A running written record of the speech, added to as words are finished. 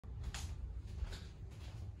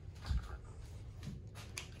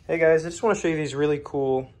Hey guys, I just want to show you these really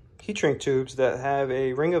cool heat shrink tubes that have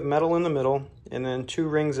a ring of metal in the middle and then 2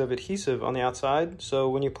 rings of adhesive on the outside. So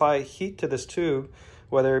when you apply heat to this tube,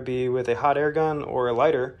 whether it be with a hot air gun or a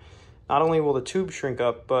lighter, not only will the tube shrink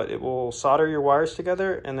up, but it will solder your wires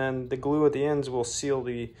together, and then the glue at the ends will seal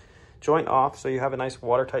the joint off so you have a nice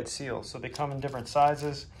watertight seal. So they come in different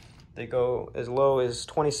sizes. They go as low as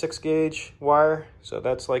 26 gauge wire, so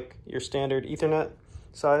that's like your standard Ethernet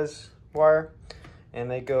size wire. And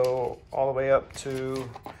they go all the way up to,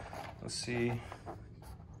 let's see,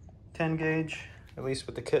 10 gauge, at least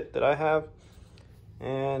with the kit that I have.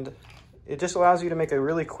 And it just allows you to make a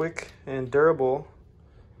really quick and durable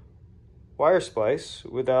wire splice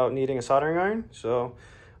without needing a soldering iron. So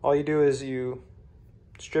all you do is you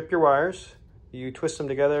strip your wires, you twist them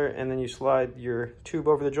together, and then you slide your tube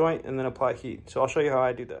over the joint and then apply heat. So I'll show you how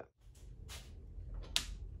I do that.